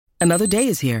Another day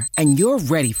is here, and you're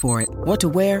ready for it. What to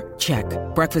wear? Check.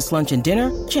 Breakfast, lunch, and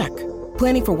dinner? Check.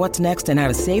 Planning for what's next and how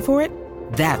to save for it?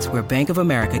 That's where Bank of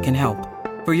America can help.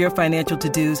 For your financial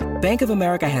to-dos, Bank of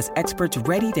America has experts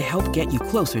ready to help get you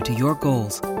closer to your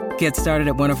goals. Get started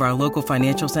at one of our local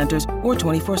financial centers or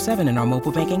 24/7 in our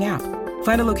mobile banking app.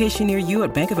 Find a location near you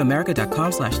at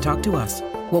bankofamerica.com/talktous.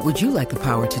 What would you like the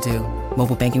power to do?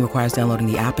 Mobile banking requires downloading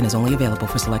the app and is only available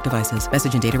for select devices.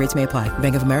 Message and data rates may apply.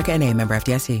 Bank of America N.A., member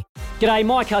FDIC. G'day,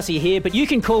 Mike Hussey here, but you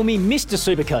can call me Mr.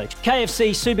 Supercoach. KFC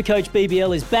Supercoach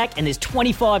BBL is back and there's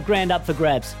 25 grand up for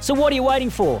grabs. So what are you waiting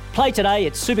for? Play today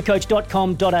at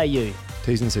supercoach.com.au.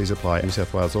 T's and C's apply. New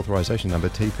South Wales authorisation number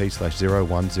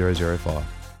TP/01005.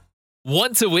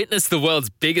 Want to witness the world's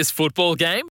biggest football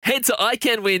game? Head to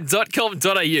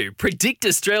iCanWin.com.au, predict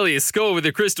Australia's score with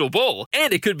a crystal ball,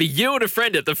 and it could be you and a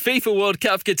friend at the FIFA World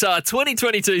Cup Qatar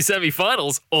 2022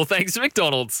 semi-finals, all thanks to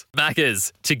McDonald's.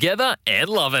 Maccas, together and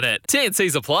loving it.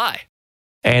 T&Cs apply.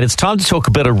 And it's time to talk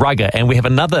a bit of rugger, and we have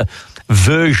another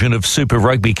version of Super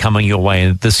Rugby coming your way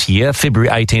this year.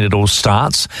 February 18 it all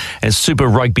starts as Super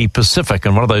Rugby Pacific,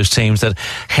 and one of those teams that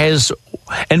has,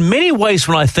 in many ways,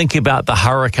 when I think about the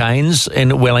Hurricanes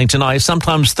in Wellington, I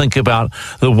sometimes think about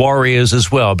the Warriors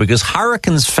as well, because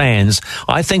Hurricanes fans,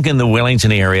 I think in the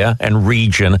Wellington area and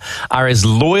region, are as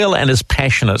loyal and as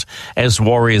passionate as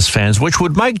Warriors fans, which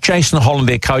would make Jason Holland,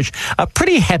 their coach, a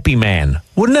pretty happy man,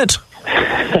 wouldn't it?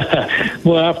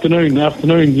 Well, afternoon.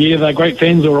 Yeah, they're great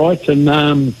fans, all right,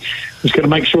 and just got to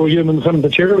make sure you give them something to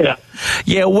cheer about.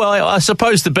 Yeah, well, I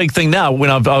suppose the big thing now, when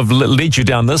I've led you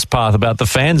down this path about the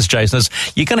fans, Jason, is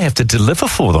you're going to have to deliver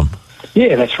for them.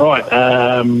 Yeah, that's right.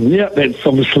 That's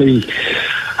obviously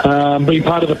been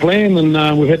part of the plan,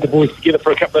 and we've had the boys together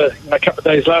for a couple of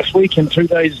days last week and 2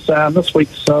 days this week.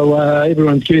 So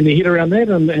everyone's getting their head around that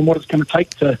and what it's going to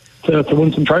take to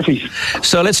win some trophies.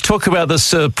 So let's talk about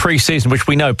this pre-season, which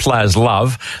we know players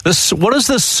love. What is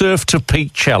the Surf to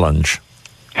Peak Challenge?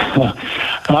 Surf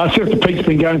to Peak's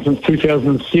been going since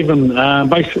 2007.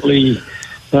 Basically,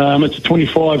 it's a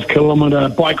 25-kilometre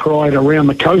bike ride around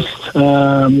the coast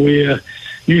where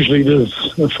usually there's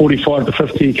a 45 to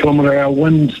 50-kilometre-hour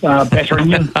wind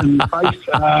battering you in the face.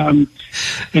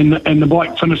 And the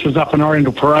bike finishes up in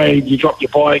Oriental Parade. You drop your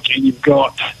bike and you've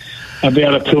got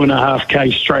about a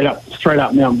 2.5K straight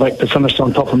up Mount Vic to finish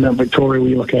on top of Mount Victoria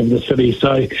where you look over the city.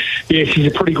 So, yeah, she's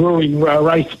a pretty grueling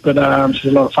race, but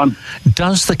she's a lot of fun.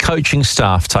 Does the coaching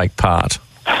staff take part?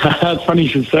 It's funny you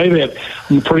should say that.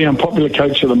 I'm a pretty unpopular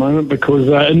coach at the moment because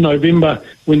in November,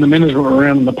 when the management were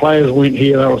around and the players weren't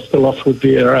here, they were still off with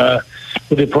their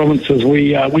provinces.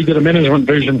 We did a management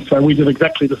version, so we did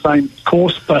exactly the same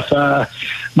course, but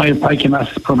may have taken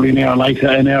us probably an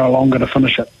hour longer to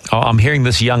finish it. Oh, I'm hearing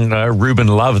this young Ruben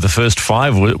Love, the first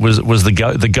five, was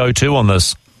the go-to on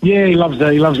this. Yeah, he loves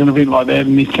an event like that,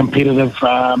 and he's competitive.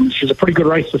 She was a pretty good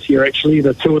race this year, actually.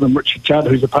 The two of them, Richard Judd,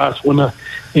 who's a past winner,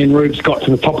 and Rubes got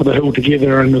to the top of the hill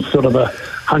together, and there's sort of a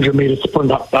 100-metre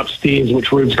sprint upstairs,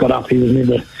 which Rubes got up. He's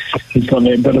got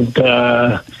that bit of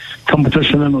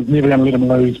competition and was never going to let him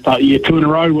lose. But yeah, 2 in a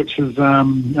row, which has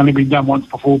only been done once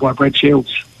before by Brad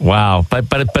Shields. Wow, but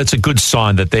it's a good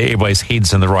sign that everybody's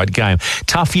head's in the right game.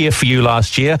 Tough year for you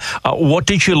last year. What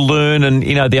did you learn? And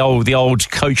the old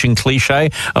coaching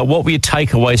cliche. What were your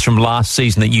takeaways from last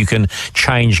season that you can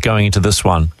change going into this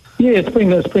one? Yeah, it's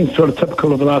been sort of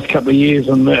typical of the last couple of years,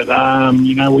 in that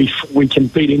we can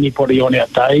beat anybody on our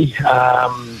day.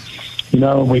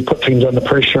 And we put teams under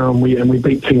pressure and we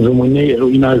beat teams when we need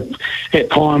it, at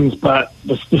times. But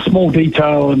the small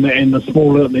detail and the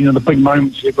smaller, the big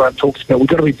moments everyone talks about, we've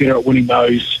got to be better at winning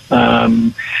those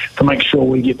to make sure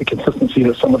we get the consistency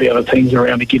that some of the other teams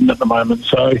around are getting at the moment.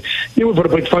 So, yeah, we've put a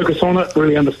big focus on it,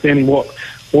 really understanding what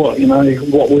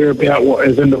we're about,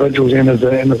 as individuals and as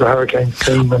a Hurricanes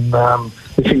team, and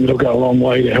we think it'll go a long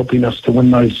way to helping us to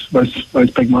win those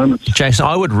big moments. Jason,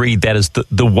 I would read that as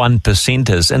the one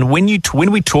percenters. And when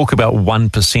we talk about one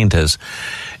percenters,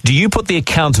 do you put the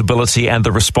accountability and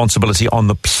the responsibility on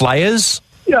the players?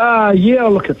 Yeah.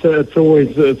 Look, it's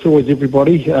always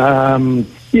everybody. They are one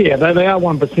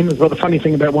percenters. But the funny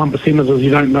thing about one percenters is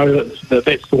you don't know that's the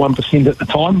 1% at the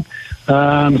time.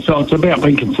 So it's about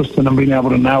being consistent and being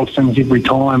able to nail things every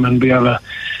time and be able to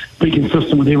be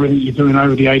consistent with everything you're doing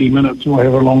over the 80 minutes or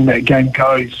however long that game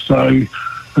goes. So,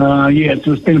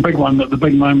 it's been a big one, that the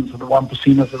big moments of the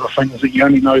 1%ers are the things that you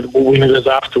only know that will win it is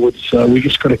afterwards. So we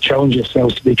just got to challenge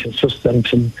ourselves to be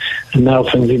consistent and nail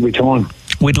things every time.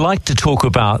 We'd like to talk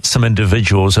about some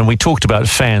individuals, and we talked about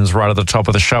fans right at the top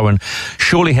of the show, and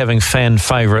surely having fan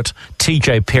favourite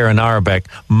TJ Perenara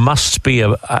must be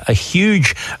a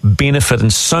huge benefit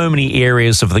in so many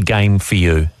areas of the game for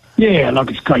you. Yeah, like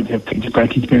it's great to have TJ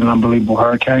back. He's been an unbelievable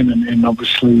Hurricane, and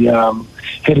obviously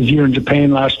had his year in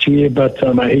Japan last year. But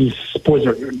boys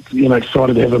are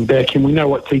excited to have him back, and we know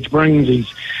what TJ brings.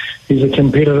 He's a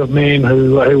competitive man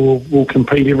who will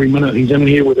compete every minute he's in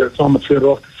here, whether it's on the field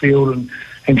or off the field,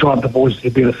 and drive the boys to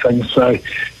do better things. So,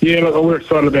 yeah, look, we're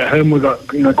excited about him. We've got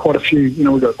quite a few.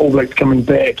 We've got All Blacks coming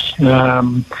back,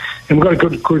 and we've got a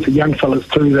good group of young fellas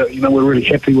too that we're really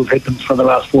happy. We've had them for the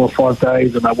last 4 or 5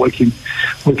 days, and they're working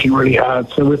really hard.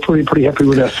 So we're pretty happy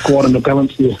with our squad and the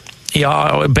balance there.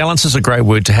 Yeah, balance is a great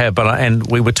word to have, and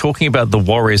we were talking about the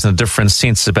Warriors in a different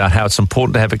sense about how it's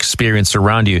important to have experience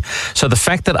around you. So the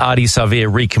fact that Ardie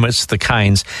Savea recommits to the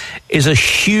Canes is a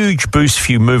huge boost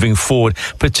for you moving forward,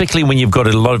 particularly when you've got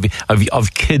a lot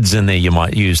of kids in there, you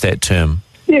might use that term.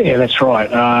 Yeah, that's right.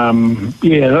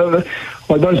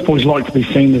 Those boys like to be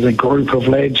seen as a group of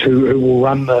lads who will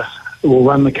run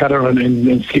the cutter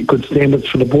and set good standards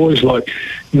for the boys. Like,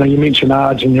 you mentioned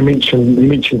Arj and you mentioned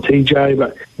TJ,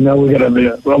 but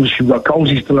we've got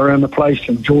Colsey still around the place,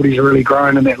 and Geordie's really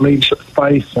growing in that leadership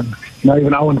space, and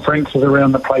even Owen Franks is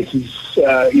around the places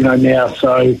now.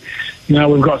 So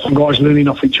we've got some guys learning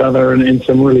off each other and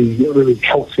some really, really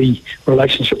healthy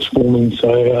relationships forming.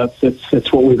 So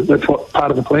that's what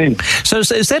part of the plan. So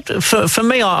is that, for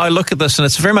me, I look at this and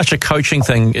it's very much a coaching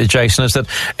thing, Jason, is that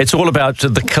it's all about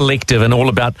the collective and all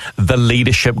about the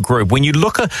leadership group. When you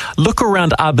look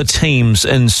around other teams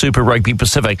in Super Rugby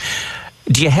Pacific,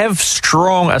 do you have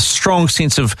a strong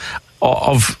sense of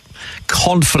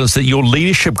confidence that your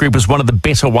leadership group is one of the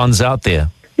better ones out there?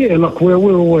 Yeah, look, we're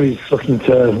always looking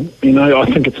to, I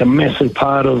think it's a massive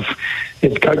part of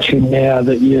its coaching now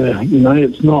that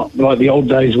it's not like the old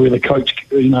days where the coach,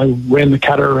 ran the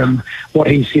cutter and what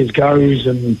he says goes,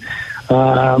 and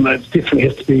it definitely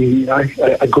has to be,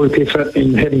 a group effort,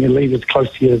 and having a leader as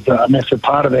close to you is a massive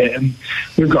part of that. And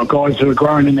we've got guys who are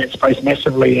growing in that space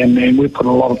massively, and we put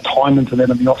a lot of time into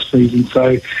that in the off season.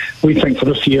 So we think for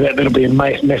this year that'll be a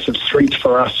massive stretch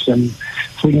for us, and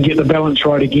if we can get the balance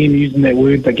right again, using that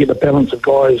word, but get the balance of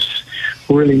guys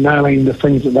really nailing the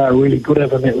things that they're really good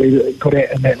at in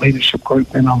that leadership group,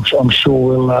 then I'm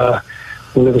sure we'll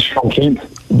have a strong camp.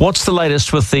 What's the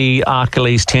latest with the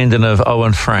Achilles tendon of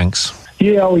Owen Franks?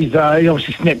 Yeah, he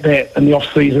obviously snapped that in the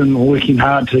off season, working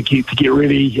hard to get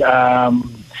ready.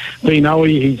 Being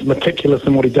Owie, he's meticulous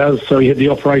in what he does, so he had the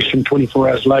operation 24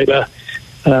 hours later.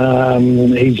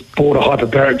 He's bought a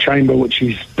hyperbaric chamber, which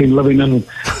he's been living in.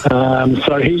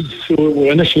 So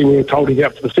initially we were told he's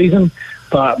out for the season,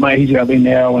 but he's out there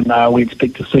now, and we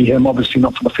expect to see him, obviously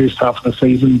not for the first half of the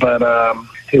season, but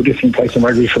he'll definitely play some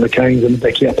rugby for the Canes in the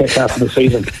back half of the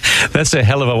season. That's a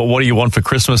hell of a, what do you want for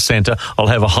Christmas, Santa? I'll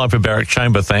have a hyperbaric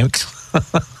chamber, thanks.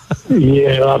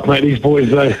 Yeah, mate, these boys,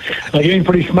 they're getting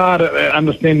pretty smart at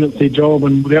understanding it's their job,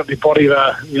 and without their body,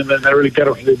 they're really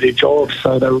better to do their job,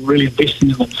 so they're really investing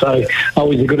in it. So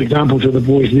always a good example to the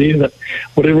boys there that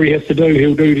whatever he has to do,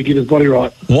 he'll do to get his body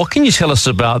right. What can you tell us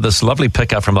about this lovely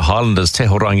pickup from the Highlanders, Te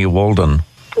Horangi Walden?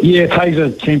 Yeah, Te's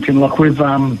a champion. Like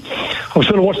I've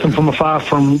sort of watched him from afar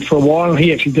for a while.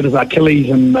 He actually did his Achilles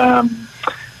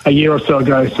a year or so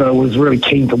ago, so I was really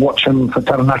keen to watch him for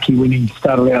Taranaki when he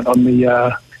started out on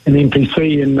the in the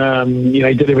NPC, and he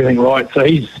did everything right. So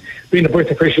he's been a breath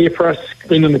of fresh air for us.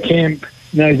 Been in the camp.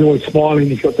 He's always smiling.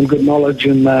 He's got some good knowledge,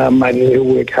 and he'll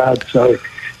work hard. So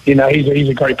he's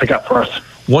a great pickup for us.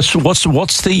 What's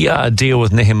the deal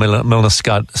with Nehe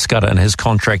Milner-Skudder and his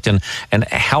contract, and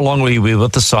how long will he be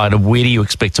with the side, and where do you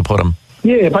expect to put him?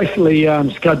 Yeah, basically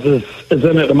Scuds is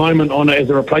in at the moment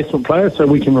as a replacement player, so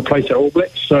we can replace our All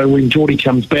Blacks. So when Geordie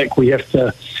comes back, we have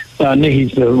to...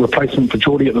 Nehe's the replacement for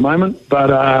Geordie at the moment,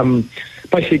 but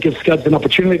basically gives Scuds an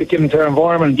opportunity to get into our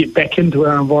environment and get back into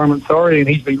our environment, and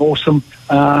he's been awesome.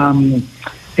 And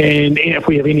if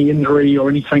we have any injury or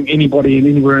anybody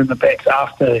anywhere in the backs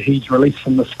after he's released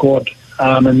from the squad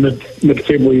in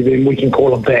mid-February, then we can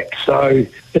call him back. So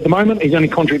at the moment, he's only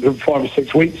contracted for 5 or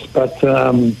 6 weeks, but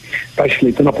basically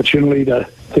it's an opportunity to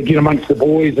get amongst the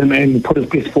boys and put his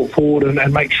best foot forward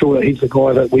and make sure that he's the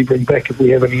guy that we bring back if we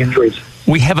have any injuries.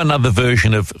 We have another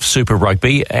version of Super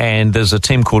Rugby, and there's a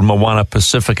team called Moana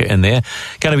Pacifica in there.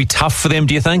 Going to be tough for them,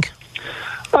 do you think?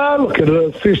 Look,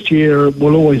 the first year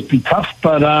will always be tough,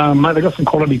 but mate, they've got some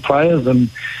quality players, and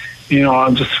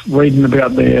I'm just reading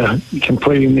about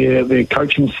completing their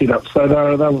coaching setup. So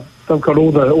they've got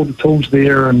all the tools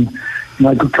there, and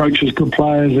good coaches, good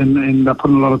players, and they're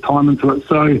putting a lot of time into it.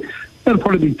 So it'll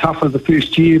probably be tough as the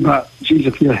first year, but geez,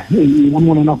 if you wouldn't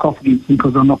want to knock off against them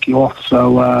because they'll knock you off.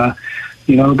 So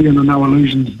it'll be under no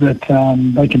illusions that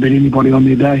they can beat anybody on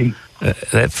their day.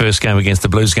 That first game against the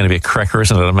Blues is going to be a cracker,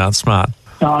 isn't it, at Mount Smart?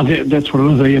 That's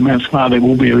what it is. Mount Smart, it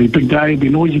will be a big day, it'll be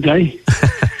a noisy day.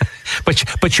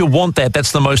 But you want that.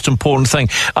 That's the most important thing.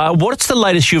 What's the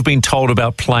latest you've been told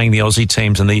about playing the Aussie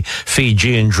teams and the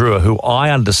Fijian Drua, who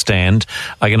I understand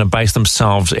are going to base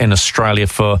themselves in Australia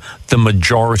for the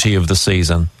majority of the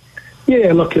season?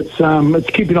 Yeah, look, it's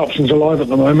keeping options alive at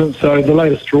the moment. So the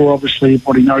latest draw, obviously,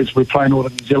 everybody knows we're playing all the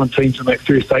New Zealand teams in the next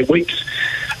 3 to 8 weeks.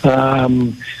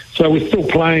 So we're still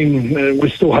playing. We're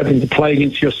still hoping to play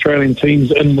against the Australian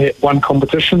teams in that one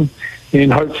competition.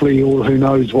 And hopefully, who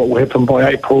knows what will happen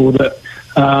by April, that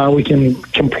we can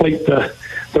complete the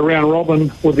round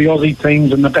robin with the Aussie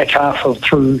teams in the back half of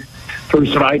through sort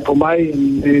of April, May,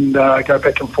 and go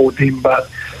back and forth then. But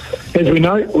as we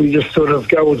know, we just sort of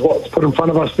go with what's put in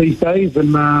front of us these days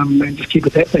and just keep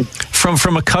it happening.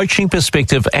 From a coaching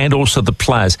perspective and also the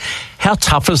players, how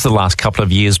tough has the last couple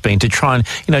of years been to try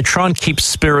and keep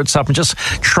spirits up and just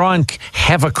try and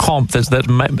have a comp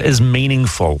that is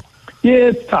meaningful? Yeah,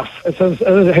 it's tough. It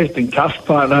has been tough,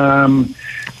 but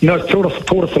it's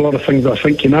taught us a lot of things. I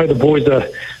think the boys are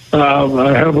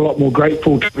a hell of a lot more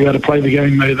grateful to be able to play the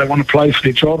game they want to play for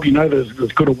their job. There's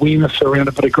good awareness around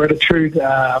a bit of gratitude.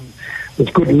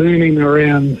 There's good learning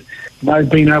around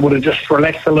being able to just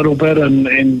relax a little bit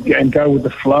and go with the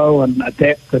flow and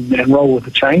adapt and roll with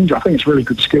the change. I think it's really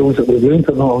good skills that we've learned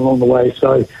along the way.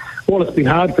 So while it's been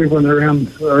hard for everyone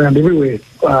around everywhere,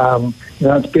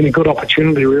 it's been a good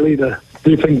opportunity really to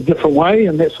do things a different way,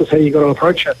 and that's just how you got to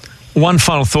approach it. One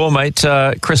final thought, mate.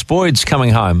 Chris Boyd's coming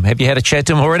home. Have you had a chat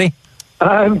to him already?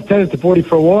 I haven't chatted to Boydie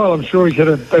for a while. I'm sure he's had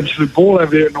an absolute ball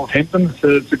over there at Northampton.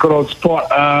 It's a good old spot.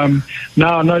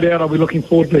 No doubt I'll be looking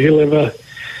forward to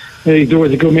he's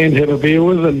always a good man to have a beer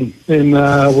with, and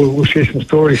we'll share some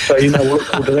stories. So, we'll look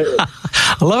forward to that.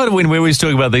 I love it when we always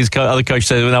talk about these other coaches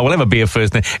say, "No, we'll have a beer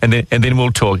first, and then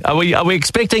we'll talk." Are we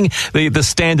expecting the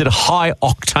standard high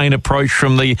octane approach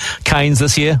from the Canes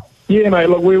this year? Yeah, mate.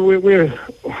 Look, we're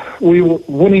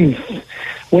winning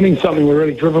something we're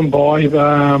really driven by.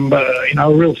 But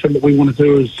a real thing that we want to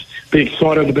do is be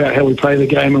excited about how we play the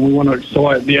game, and we want to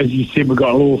excite. As you said, we've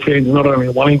got loyal fans not only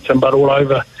in Wellington but all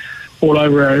over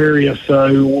our area.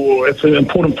 So it's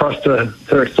important for us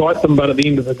to excite them. But at the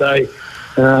end of the day,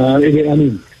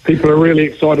 people are really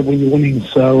excited when you're winning.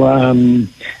 So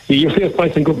you'll see us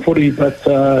play some good footy, but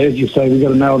as you say, we've got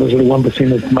to nail those little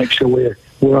 1% to make sure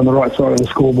we're on the right side of the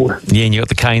scoreboard. Yeah, and you got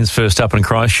the Canes first up in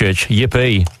Christchurch.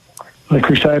 Yippee. The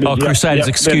Crusaders. Oh, Crusaders,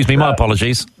 excuse me, my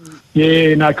apologies.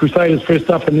 Yeah, no, Crusaders first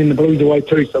up and then the Blues away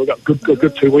too, so we've got a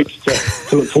good 2 weeks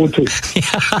to look forward to.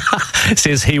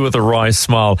 Says he with a wry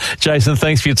smile. Jason,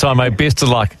 thanks for your time, mate. Best of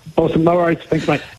luck. Awesome, no worries. Thanks, mate.